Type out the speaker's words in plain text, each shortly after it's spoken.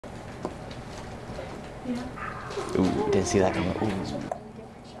Ooh, didn't see that coming. Ooh.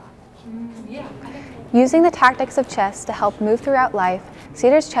 Using the tactics of chess to help move throughout life,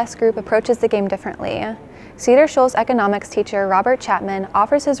 Cedar's chess group approaches the game differently. Cedar Shoals economics teacher Robert Chatmon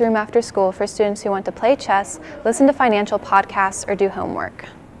offers his room after school for students who want to play chess, listen to financial podcasts, or do homework.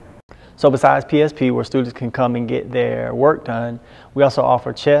 So besides PSP, where students can come and get their work done, we also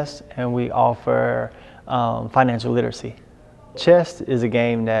offer chess and we offer financial literacy. Chess is a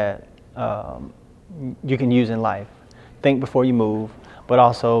game that you can use in life. Think before you move, but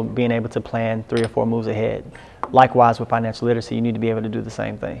also being able to plan 3 or 4 moves ahead. Likewise with financial literacy, you need to be able to do the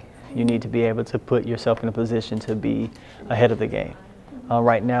same thing. You need to be able to put yourself in a position to be ahead of the game.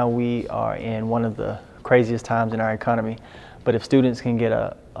 Right now we are in one of the craziest times in our economy, but if students can get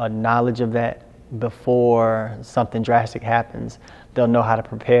a knowledge of that before something drastic happens, they'll know how to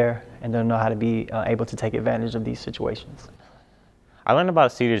prepare and they'll know how to be able to take advantage of these situations. I learned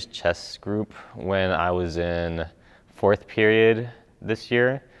about Cedar's chess group when I was in 4th period this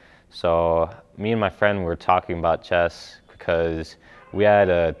year. So me and my friend were talking about chess because we had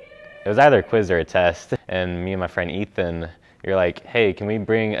it was either a quiz or a test, and me and my friend Ethan, you're like, hey, can we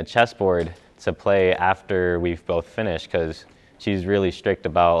bring a chessboard to play after we've both finished? Because she's really strict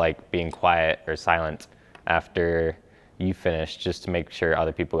about like being quiet or silent after you finish, just to make sure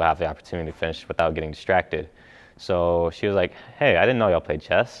other people have the opportunity to finish without getting distracted. So she was like, hey, I didn't know y'all played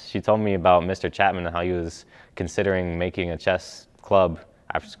chess. She told me about Mr. Chatmon and how he was considering making a chess club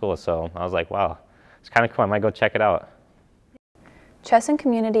after school. So I was like, wow, it's kind of cool. I might go check it out. Chess and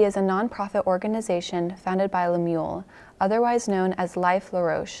Community is a nonprofit organization founded by Lemuel, otherwise known as Life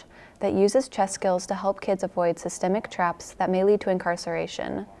LaRoche, that uses chess skills to help kids avoid systemic traps that may lead to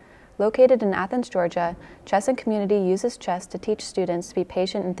incarceration. Located in Athens, Georgia, Chess and Community uses chess to teach students to be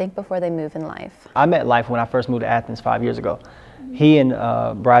patient and think before they move in life. I met Life when I first moved to Athens 5 years ago. He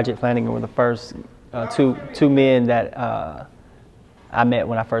and Bridget Flanagan were the first two men that I met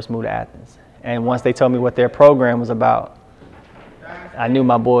when I first moved to Athens. And once they told me what their program was about, I knew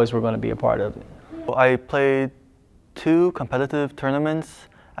my boys were going to be a part of it. I played 2 competitive tournaments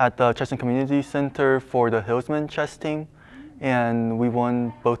at the Chess and Community Center for the Hillsman chess team, and we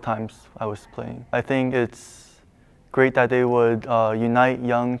won both times I was playing. I think it's great that they would unite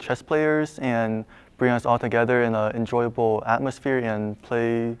young chess players and bring us all together in an enjoyable atmosphere and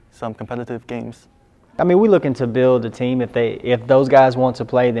play some competitive games. I mean, we're looking to build a team. If those guys want to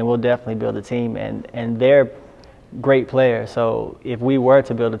play, then we'll definitely build a team, and they're great players. So if we were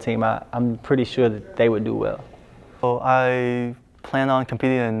to build a team, I'm pretty sure that they would do well. So I plan on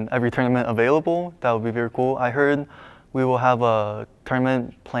competing in every tournament available. That would be very cool. I heard we will have a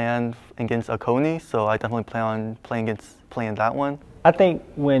tournament planned against Oconee, so I definitely plan on playing that one. I think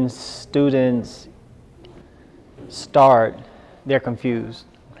when students start, they're confused.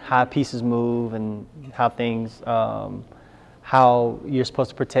 How pieces move and how things, how you're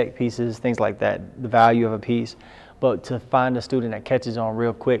supposed to protect pieces, things like that, the value of a piece. But to find a student that catches on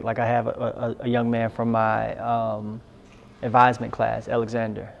real quick, like I have a young man from my advisement class,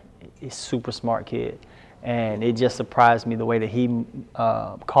 Alexander. He's a super smart kid. And it just surprised me the way that he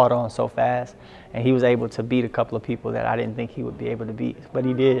caught on so fast. And he was able to beat a couple of people that I didn't think he would be able to beat, but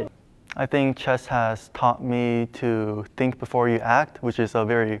he did. I think chess has taught me to think before you act, which is a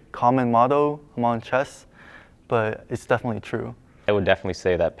very common motto among chess, but it's definitely true. I would definitely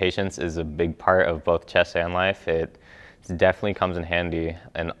say that patience is a big part of both chess and life. It definitely comes in handy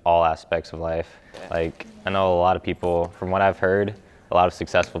in all aspects of life. Like, I know a lot of people, from what I've heard, a lot of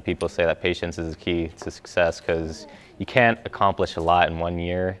successful people say that patience is the key to success, because you can't accomplish a lot in 1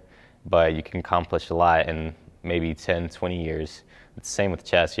 year, but you can accomplish a lot in maybe 10, 20 years. It's the same with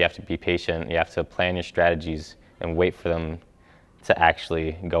chess. You have to be patient. You have to plan your strategies and wait for them to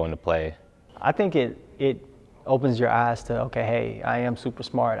actually go into play. I think it opens your eyes to, okay, hey, I am super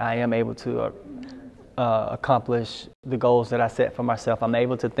smart. I am able to accomplish the goals that I set for myself. I'm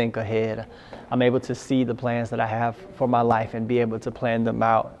able to think ahead. I'm able to see the plans that I have for my life and be able to plan them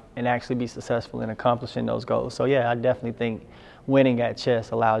out and actually be successful in accomplishing those goals. So yeah, I definitely think winning at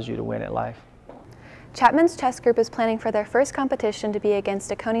chess allows you to win at life. Chatmon's chess group is planning for their first competition to be against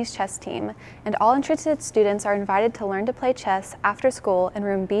Oconee's chess team, and all interested students are invited to learn to play chess after school in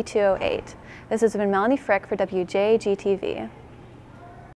room B208. This has been Melanie Frick for WJAG-TV.